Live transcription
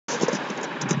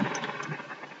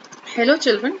Hello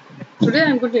children, today I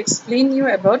am going to explain you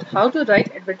about how to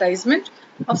write advertisement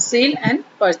of sale and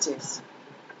purchase.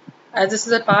 As this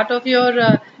is a part of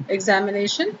your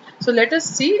examination, so let us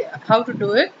see how to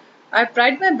do it. I've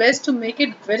tried my best to make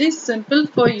it very simple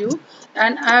for you,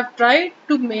 and I've tried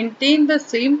to maintain the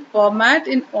same format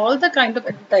in all the kind of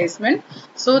advertisement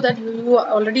so that you are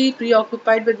already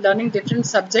preoccupied with learning different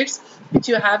subjects which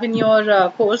you have in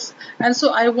your course, and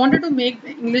so I wanted to make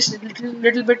English a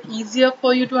little bit easier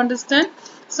for you to understand.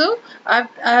 So I've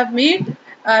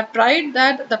tried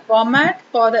that the format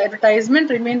for the advertisement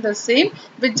remain the same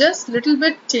with just little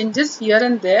bit changes here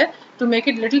and there to make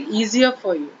it little easier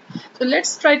for you. So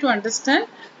let's try to understand.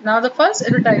 Now the first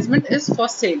advertisement is for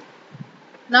sale.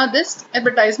 Now this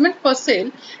advertisement for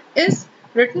sale is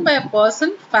written by a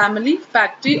person, family,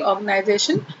 factory,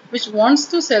 organization which wants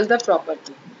to sell the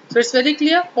property. So it's very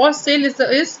clear, for sale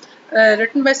is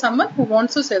written by someone who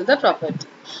wants to sell the property.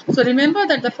 So remember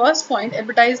that the first point,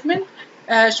 advertisement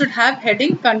should have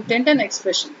heading, content and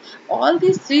expression. All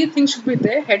these three things should be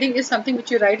there. Heading is something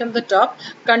which you write on the top.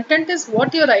 Content is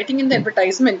what you're writing in the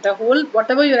advertisement. The whole,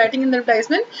 whatever you're writing in the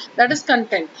advertisement, that is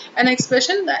content. And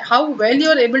expression, how well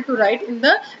you're able to write in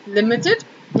the limited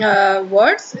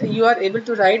words you are able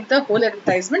to write the whole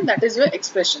advertisement, that is your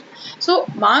expression. So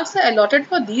marks are allotted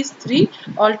for these three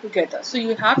altogether. So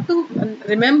you have to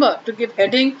remember to give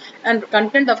heading and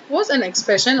content, of course, and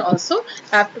expression also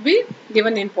have to be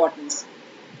given importance.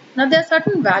 Now there are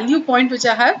certain value points which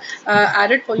I have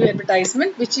added for your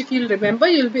advertisement, which if you'll remember,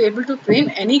 you'll be able to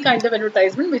frame any kind of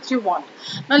advertisement which you want.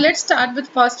 Now let's start with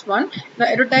first one. The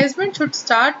advertisement should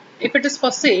start, if it is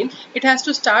for sale, it has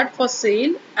to start for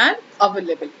sale and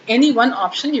available. Any one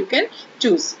option you can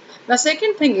choose. The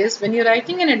second thing is, when you're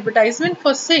writing an advertisement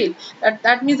for sale,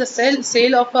 that means the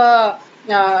sale of a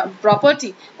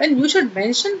property, then you should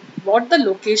mention what the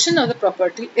location of the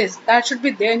property is. That should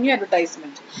be there in your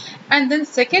advertisement. And then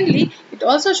secondly, it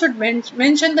also should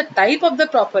mention the type of the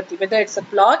property, whether it's a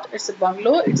plot, it's a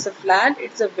bungalow, it's a flat,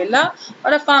 it's a villa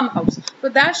or a farmhouse. So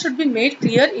that should be made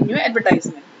clear in your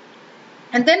advertisement.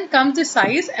 And then comes the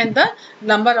size and the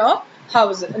number of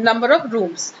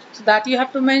rooms, so that you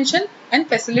have to mention, and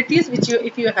facilities which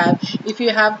if you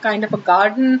have kind of a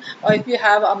garden, or if you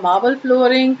have a marble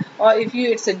flooring, or if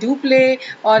it's a duplex,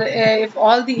 or if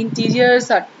all the interiors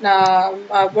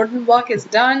are wooden work is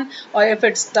done, or if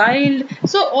it's tiled.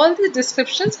 So all these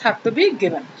descriptions have to be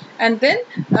given. And then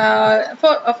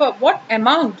for what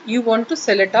amount you want to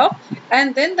sell it off,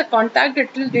 and then the contact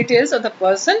details of the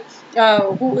person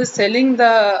who is selling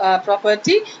the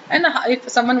property, and if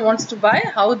someone wants to buy,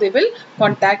 how they will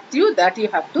contact you, that you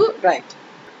have to write.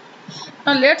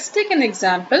 Now let's take an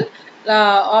example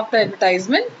of the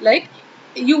advertisement. Like,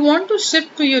 you want to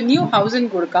shift to your new house in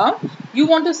Gurgaon, you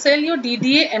want to sell your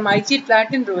DDA MIG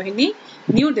flat in Rohini,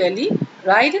 New Delhi.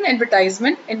 Write an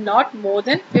advertisement in not more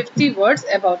than 50 words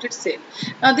about its sale.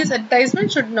 Now this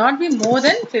advertisement should not be more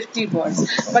than 50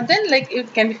 words, but then like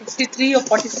it can be 53 or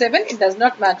 47, it does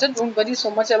not matter, don't worry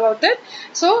so much about it.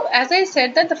 So as I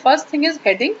said, that the first thing is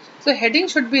heading, so heading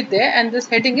should be there, and this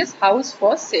heading is house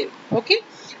for sale. Okay,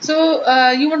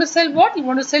 so you want to sell what? You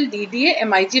want to sell DDA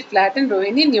MIG flat in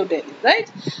Rohini, New Delhi,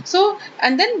 right? So,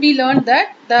 and then we learned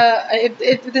that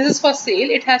if this is for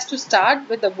sale, it has to start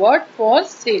with the word for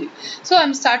sale. So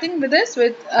I'm starting with this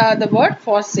with the word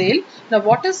for sale. Now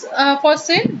what is for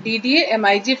sale? DDA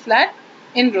MIG flat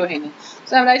in Rohini.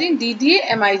 So I'm writing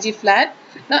DDA MIG flat.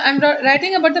 Now I'm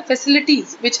writing about the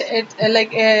facilities which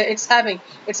it's having.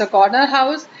 It's a corner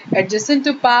house, adjacent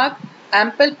to park,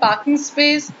 ample parking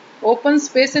space, open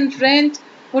space in front,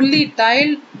 fully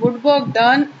tiled, woodwork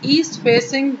done, east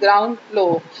facing ground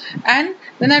floor. And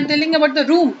then I'm telling about the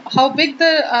room, how big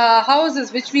the house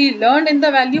is, which we learned in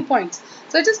the value points.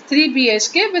 So it is 3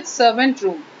 BHK with servant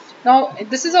room. Now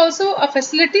this is also a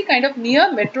facility kind of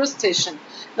near metro station.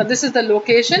 Now this is the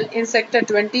location in sector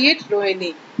 28,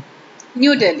 Rohini,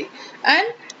 New Delhi. And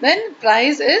then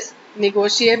price is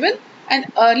negotiable,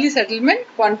 and early settlement,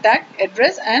 contact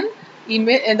address and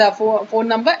email, and the phone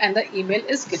number and the email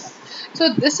is given.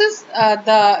 So this is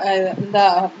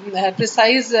the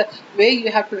precise way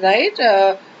you have to write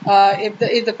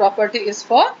if the property is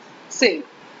for sale.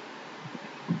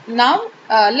 Now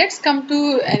let's come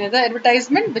to another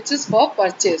advertisement which is for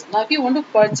purchase. Now if you want to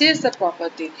purchase the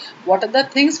property, what are the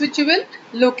things which you will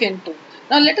look into?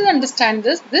 Now let us understand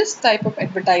this. This type of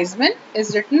advertisement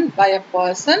is written by a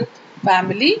person,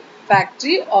 family,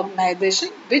 factory, organization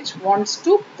which wants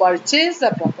to purchase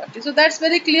the property. So that's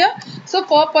very clear. So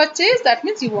for purchase, that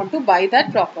means you want to buy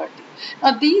that property.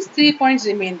 Now these 3 points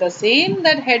remain the same,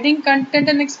 that heading, content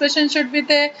and expression should be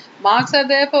there. Marks are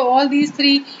there for all these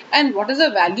three. And what is the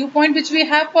value point which we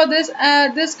have for this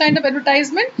kind of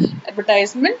advertisement?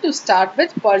 Advertisement to start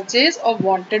with purchase or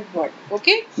wanted word.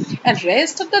 Okay. And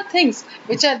rest of the things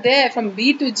which are there from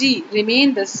B to G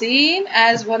remain the same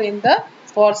as were in the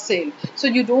for sale. So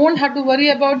you don't have to worry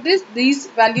about these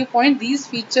value point, these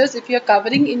features. If you are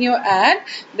covering in your ad,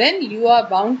 then you are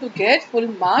bound to get full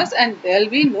marks and there will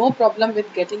be no problem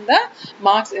with getting the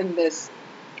marks in this.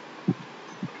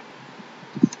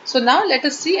 So now let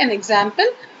us see an example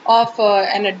of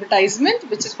an advertisement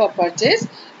which is for purchase.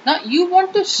 Now you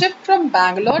want to shift from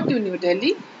Bangalore to New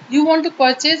Delhi. You want to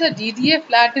purchase a DDA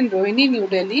flat in Rohini, New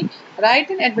Delhi. Write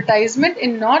an advertisement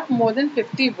in not more than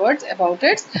 50 words about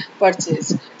its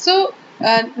purchase. So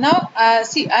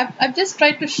see, I've just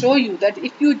tried to show you that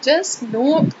if you just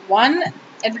know one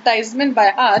advertisement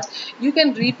by heart, you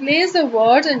can replace the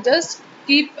words and just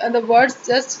keep the words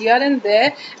just here and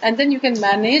there, and then you can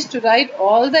manage to write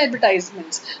all the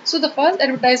advertisements. So the first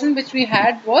advertisement which we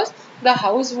had was the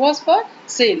house was for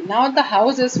sale. Now the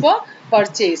house is for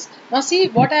purchase. Now see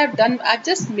what I have done. I've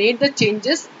just made the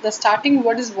changes. The starting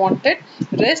word is wanted,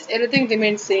 rest everything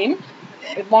remains same.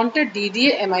 Wanted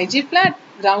DDA MIG flat,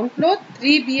 ground floor,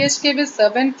 3 BHK with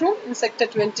servant room in sector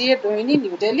 28 Rohini,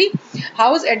 New Delhi.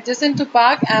 House adjacent to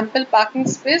park, ample parking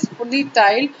space, fully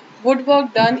tiled,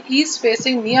 woodwork done, east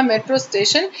facing near metro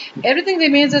station. Everything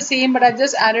remains the same, but I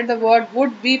just added the word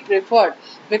would be preferred,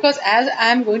 because as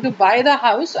I am going to buy the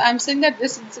house, I am saying that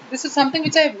this is something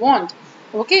which I want.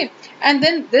 Okay, and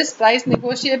then this price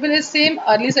negotiable is same,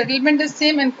 early settlement is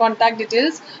same, and contact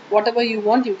details whatever you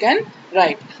want you can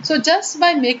write. So just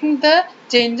by making the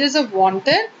changes of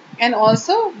wanted and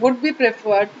also would be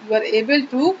preferred, you are able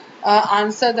to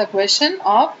answer the question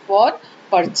of for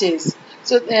purchase.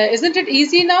 So isn't it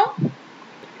easy now?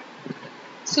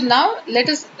 So now let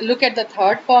us look at the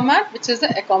third format, which is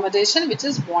the accommodation which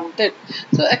is wanted.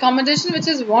 So accommodation which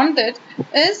is wanted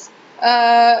is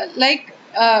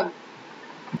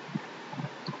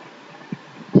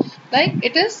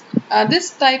it is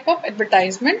this type of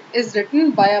advertisement is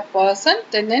written by a person,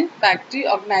 tenant, factory,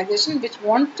 organization which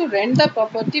wants to rent the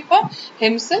property for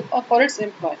himself or for its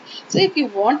employee. So if you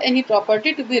want any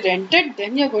property to be rented,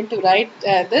 then you are going to write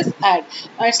this ad.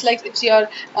 It's like if you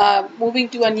are moving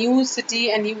to a new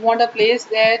city and you want a place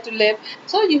there to live,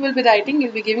 so you will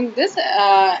be giving this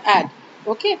ad.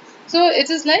 Okay, so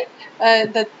it is like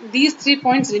these 3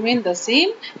 points remain the same,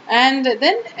 and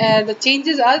then the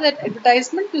changes are that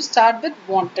advertisement to start with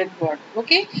wanted word.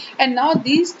 Okay, and now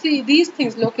these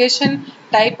things: location,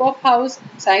 type of house,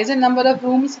 size and number of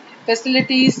rooms,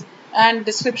 facilities, and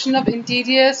description of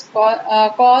interiors,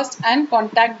 cost and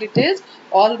contact details.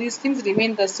 All these things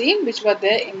remain the same which were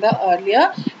there in the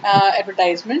earlier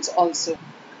advertisements also.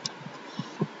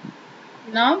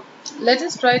 Now let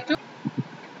us try to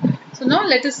So now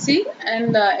let us see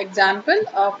an example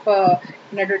of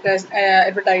an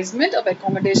advertisement of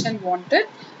accommodation wanted.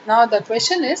 Now the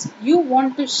question is, you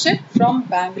want to shift from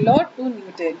Bangalore to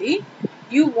New Delhi.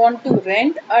 You want to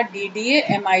rent a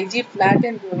DDA MIG flat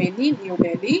in Rohini, New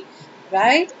Delhi.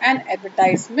 Write an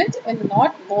advertisement in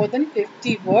not more than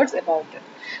 50 words about it.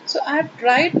 So I have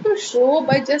tried to show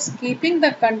by just keeping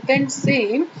the content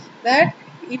same that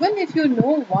even if you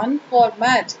know one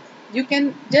format, you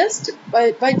can just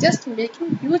by just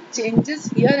making few changes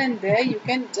here and there, you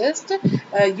can just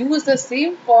use the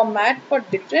same format for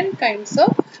different kinds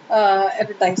of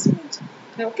advertisement.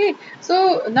 Okay,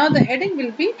 so now the heading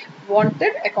will be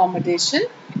wanted accommodation.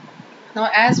 Now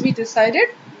as we decided,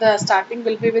 the starting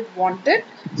will be with wanted.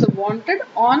 So wanted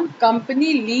on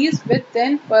company lease with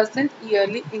 10%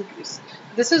 yearly increase.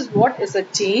 This is what is a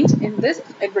change in this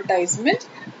advertisement.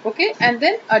 Okay, and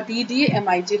then a DDA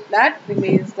MIG flat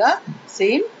remains the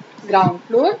same. Ground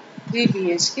floor, 3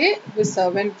 BHK with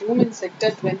servant room in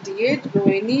sector 28,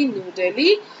 Rohini, New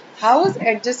Delhi. House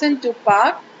adjacent to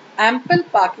park, ample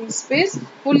parking space,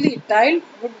 fully tiled,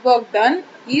 woodwork done,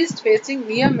 east facing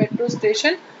near metro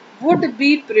station, would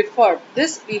be preferred.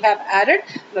 This we have added.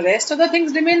 The rest of the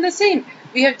things remain the same.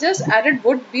 We have just added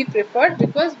would be preferred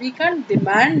because we can't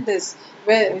demand this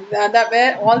where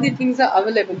all the things are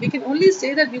available. We can only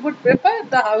say that we would prefer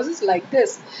the houses like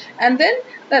this, and then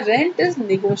the rent is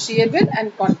negotiable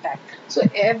and contact. So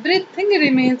everything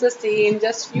remains the same,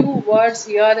 just few words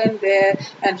here and there,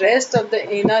 and rest of the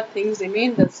inner things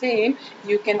remain the same.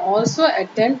 You can also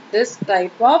attempt this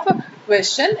type of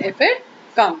question if it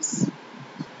comes.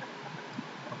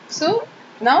 So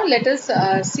now let us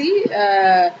see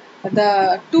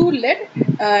the two-led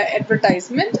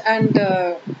advertisement,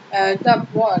 and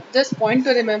just point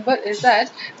to remember is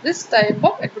that this type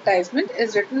of advertisement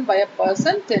is written by a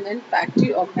person, tenant,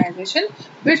 factory, organization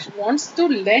which wants to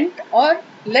lend or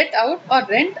let out or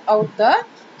rent out the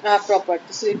property.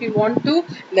 So if you want to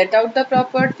let out the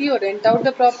property or rent out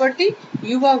the property,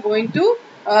 you are going to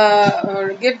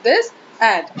give this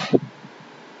ad.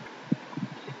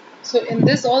 So in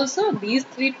this also these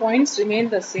 3 points remain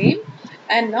the same,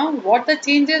 and now what the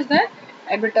change is that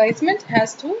advertisement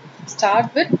has to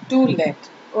start with to let.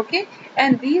 Okay,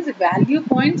 and these value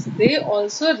points, they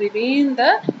also remain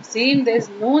the same. There is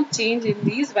no change in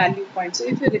these value points. So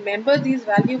if you remember these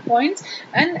value points,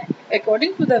 and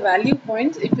according to the value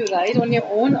points, if you write on your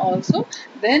own also,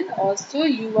 then also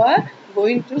you are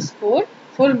going to score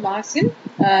full marks in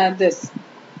this.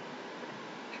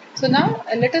 So now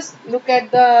let us look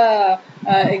at the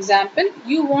example.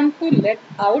 You want to let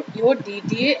out your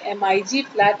DTA MIG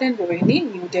flat in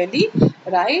Rohini, New Delhi,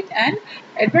 write an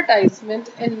advertisement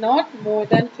in not more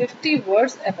than 50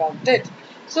 words about it.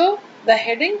 So the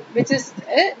heading which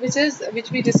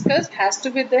we discussed has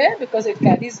to be there because it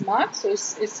carries marks. So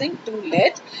it's saying to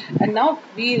let, and now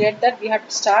we read that we have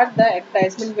to start the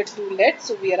advertisement with to let.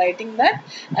 So we are writing that,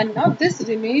 and now this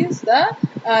remains the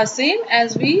same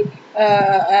as we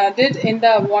did in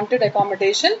the wanted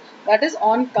accommodation, that is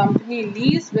on company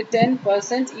lease with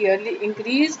 10% yearly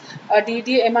increase,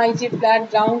 DD, MIG flat,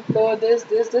 ground floor, this,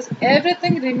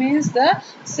 everything remains the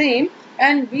same.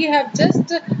 And we have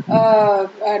just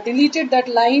deleted that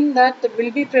line that will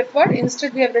be preferred.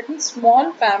 Instead, we have written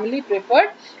small family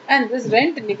preferred, and this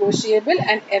rent negotiable,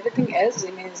 and everything else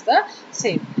remains the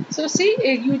same. So see,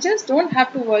 you just don't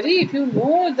have to worry. If you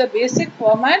know the basic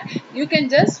format, you can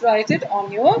just write it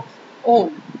on your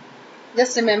own.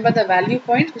 Just remember the value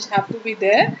points which have to be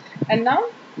there. And now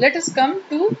let us come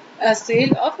to a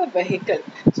sale of a vehicle.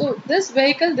 So this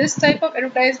vehicle, this type of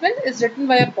advertisement is written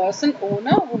by a person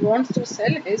owner who wants to sell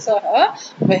his or her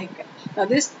vehicle. Now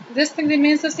this thing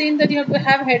remains the same, that you have to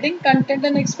have heading, content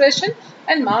and expression,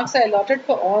 and marks are allotted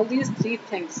for all these three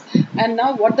things. And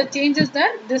now what the change is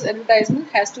that this advertisement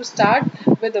has to start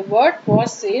with the word for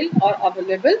sale or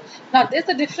available. Now there's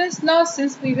a difference now,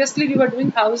 since previously we were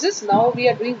doing houses, now we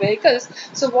are doing vehicles.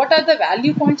 So what are the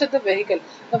value points of the vehicle?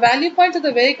 The value points of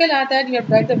the vehicle are that you have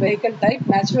to write the vehicle type,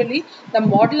 naturally, the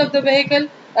model of the vehicle,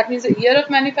 that means the year of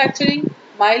manufacturing,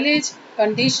 mileage,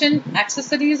 condition,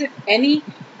 accessories if any,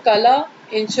 color,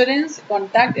 insurance,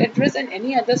 contact address, and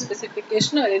any other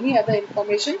specification or any other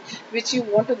information which you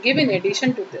want to give in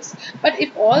addition to this. But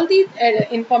if all the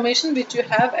information which you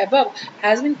have above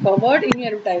has been covered in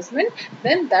your advertisement,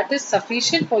 then that is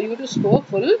sufficient for you to score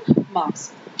full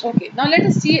marks. Okay, now let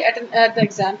us see at the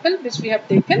example which we have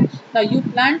taken. Now you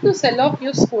plan to sell off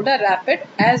your Skoda Rapid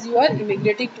as you are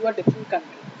immigrating to a different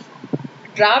country.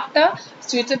 Draft a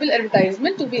suitable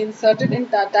advertisement to be inserted in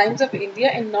the Times of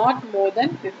India in not more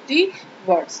than 50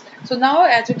 words. So now,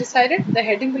 as we decided, the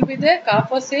heading will be there, car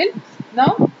for sale.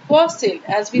 Now for sale,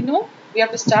 as we know, we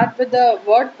have to start with the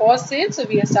word for sale. So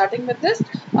we are starting with this.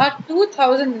 A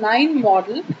 2009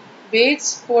 model beige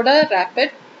Skoda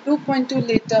Rapid 2.2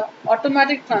 liter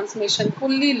automatic transmission,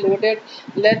 fully loaded,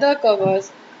 leather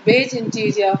covers, beige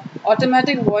interior,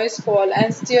 automatic voice call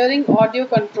and steering audio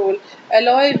control,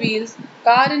 alloy wheels,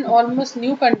 car in almost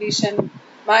new condition,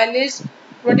 mileage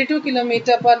 22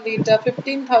 km per liter,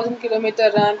 15,000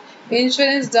 km run,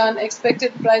 insurance done,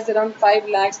 expected price around 5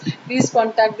 lakhs. Please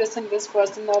contact this and this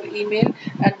person or email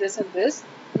at this and this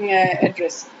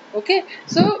address. Okay,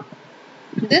 so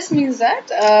this means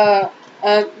that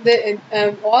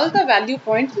all the value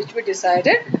points which we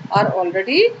decided are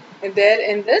already there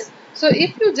in this. So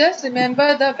if you just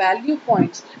remember the value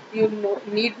points, you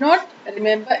need not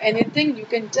remember anything. You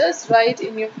can just write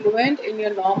in your fluent, in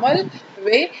your normal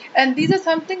way, and these are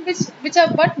something which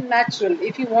are but natural.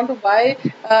 If you want to buy,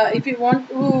 if you want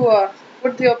to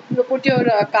put your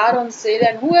car on sale,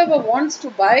 and whoever wants to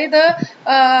buy the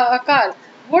car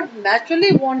would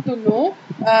naturally want to know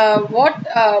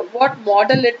what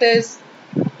model it is,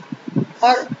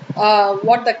 or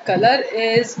what the color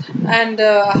is, and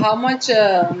how much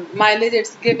mileage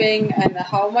it's giving, and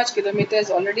how much kilometers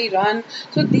already run.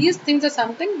 So these things are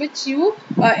something which you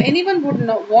anyone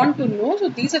would want to know. So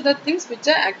these are the things which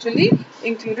are actually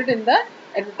included in the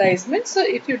advertisement. So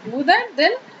if you do that,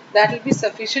 then that will be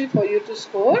sufficient for you to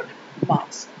score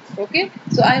marks. Okay,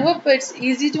 so I hope it's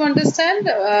easy to understand,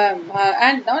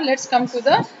 and now let's come to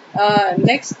the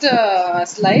next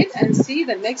slide and see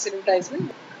the next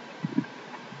advertisement.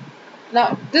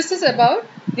 Now this is about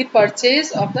the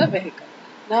purchase of the vehicle.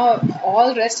 Now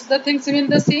all rest of the things remain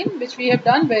the same, which we have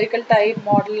done: vehicle type,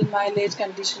 model, mileage,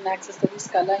 condition, accessories,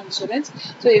 color, insurance.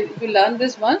 So if you learn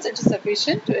this once, it is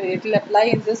sufficient. It will apply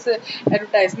in this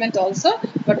advertisement also.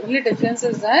 But only difference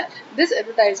is that this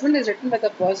advertisement is written by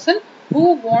the person who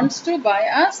wants to buy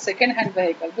a second-hand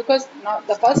vehicle, because now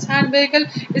the first-hand vehicle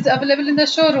is available in the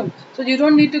showroom, so you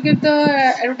don't need to give the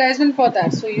advertisement for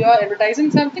that. So you are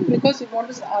advertising something because you want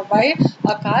to buy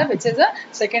a car which is a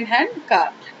second-hand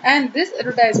car, and this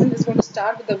advertisement is going to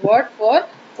start with the word for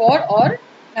or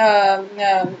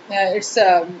it's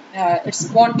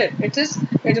wanted.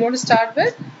 It's going to start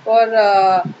with for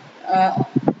uh,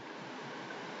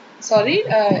 sorry,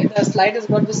 the slide has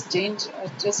got this change,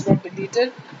 just got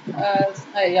deleted.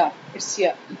 Yeah, it's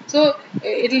here. So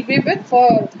it will be with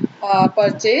for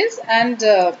purchase and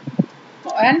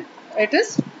it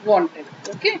is wanted.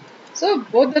 Okay, so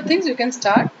both the things you can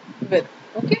start with.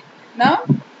 Okay, now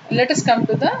let us come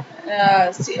to the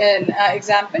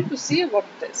example to see what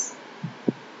it is.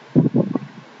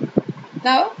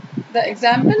 Now the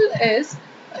example is,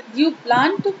 you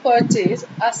plan to purchase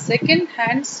a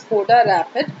second-hand Skoda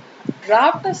Rapid.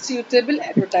 Draft a suitable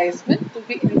advertisement to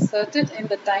be inserted in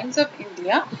the Times of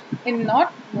India in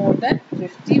not more than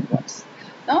 50 words.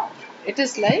 Now it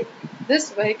is like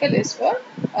this vehicle is for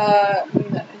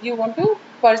you want to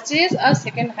purchase a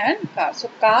second-hand car. So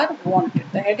car wanted.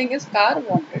 The heading is car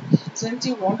wanted. Since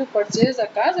you want to purchase a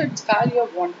car, so it's car you are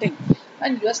wanting,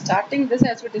 and you are starting this,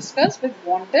 as we discussed, with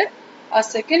wanted a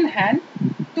second hand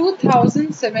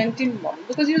 2017 model,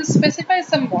 because you will specify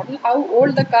some model, how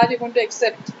old the car you're going to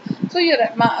accept. So you're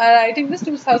writing this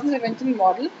 2017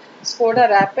 model Skoda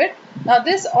Rapid. Now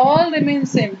this all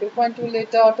remains same: 2.2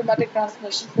 liter automatic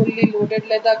transmission, fully loaded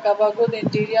leather cover, good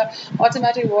interior,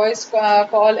 automatic voice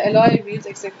call, alloy wheels,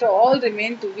 etc. All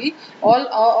remain to be all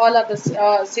are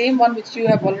the same one which you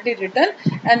have already written.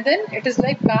 And then it is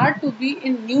like car to be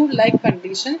in new like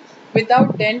condition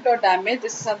without dent or damage.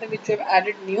 This is something which we have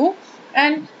added new.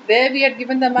 And there we had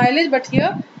given the mileage, but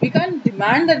here we can't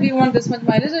demand that we want this much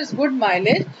mileage. It's good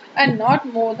mileage and not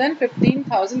more than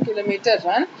 15,000 kilometer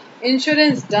run.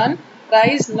 Insurance done.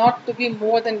 Price not to be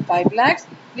more than 5 lakhs.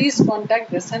 Please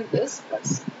contact this and this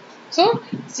person. So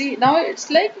see, now it's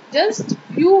like just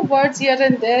few words here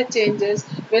and there changes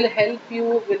will help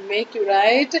you, will make you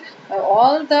write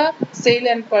all the sale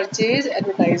and purchase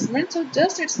advertisement. So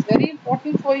just it's very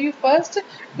important for you first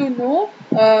to know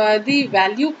the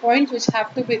value points which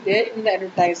have to be there in the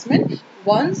advertisement.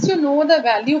 Once you know the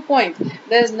value point,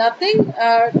 there's nothing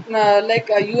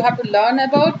you have to learn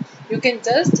about. You can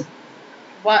just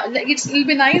it'll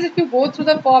be nice if you go through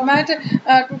the format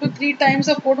 2 to 3 times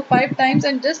or 4 to 5 times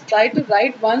and just try to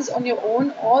write once on your own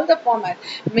all the format.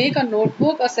 Make a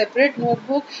notebook, a separate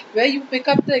notebook where you pick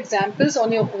up the examples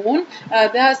on your own.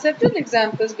 There are several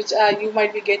examples which you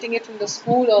might be getting it from the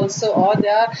school also, or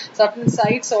there are certain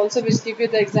sites also which give you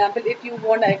the example. If you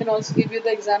want, I can also give you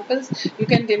the examples. You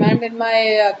can demand in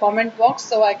my comment box,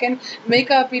 so I can make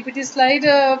a PPT slide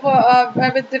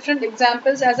with different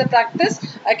examples as a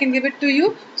practice. I can give it to you.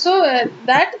 So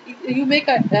that you make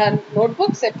a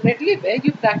notebook separately where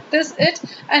you practice it,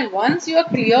 and once you are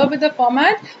clear with the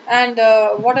format and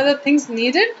what are the things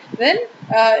needed, then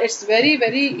it's very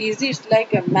easy. It's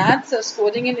like a maths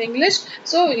scoring in English,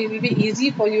 so it will be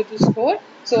easy for you to score.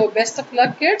 So best of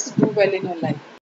luck, kids. Do well in your life.